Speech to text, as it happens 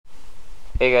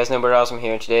Hey guys, Nobodymoreawesome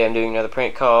here, and today I'm doing another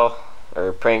prank call,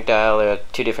 or prank dial. They're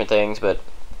two different things, but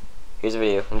here's the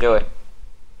video. Enjoy.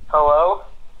 Hello?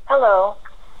 Hello.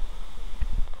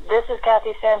 This is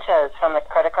Kathy Sanchez from the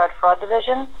Credit Card Fraud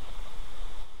Division.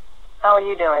 How are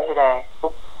you doing today?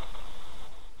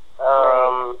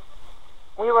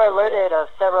 We were alerted of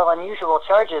several unusual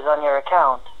charges on your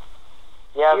account.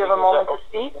 Yeah, Do you have a moment to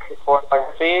speak?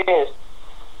 Pornography is...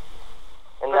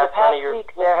 And For the that's none past of your... week,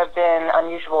 there have been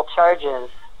unusual charges.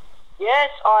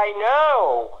 Yes, I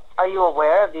know! Are you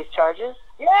aware of these charges?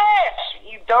 Yes!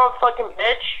 You dumb fucking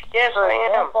bitch! Yes, For I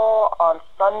am. example, on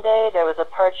Sunday, there was a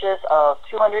purchase of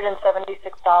 $276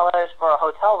 for a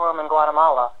hotel room in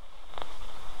Guatemala.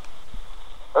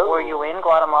 Ooh. Were you in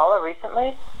Guatemala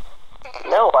recently?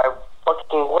 No, I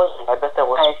fucking wasn't. I bet that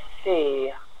was... I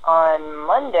see. On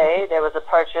Monday, there was a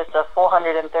purchase of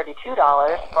 $432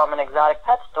 from an exotic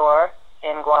pet store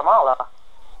in Guatemala.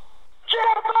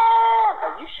 Jennifer!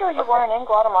 Are you sure you weren't in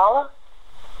Guatemala?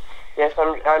 Yes,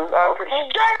 I'm pretty...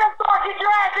 Get the fucking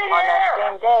dress in On that here!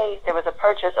 same day, there was a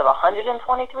purchase of $123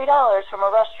 from a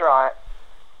restaurant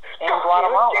in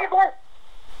Guatemala. Jennifer!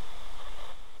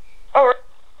 Oh,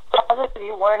 Positive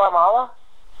you weren't in Guatemala?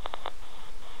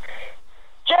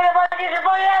 Jennifer, get your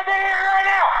fucking ass in here right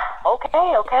now!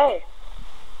 Okay.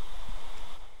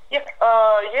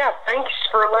 Yeah, thanks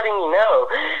for letting me know.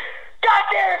 God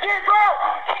damn it, Jennifer!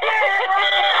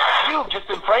 You've just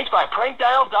been pranked by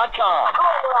prankdial.com.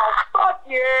 Oh, fuck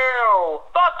you!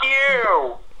 Fuck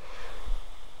you!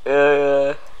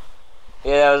 Yeah,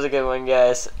 that was a good one,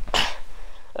 guys.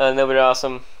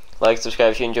 Nobodymoreawesome. Like,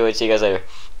 subscribe if you enjoyed. See you guys later.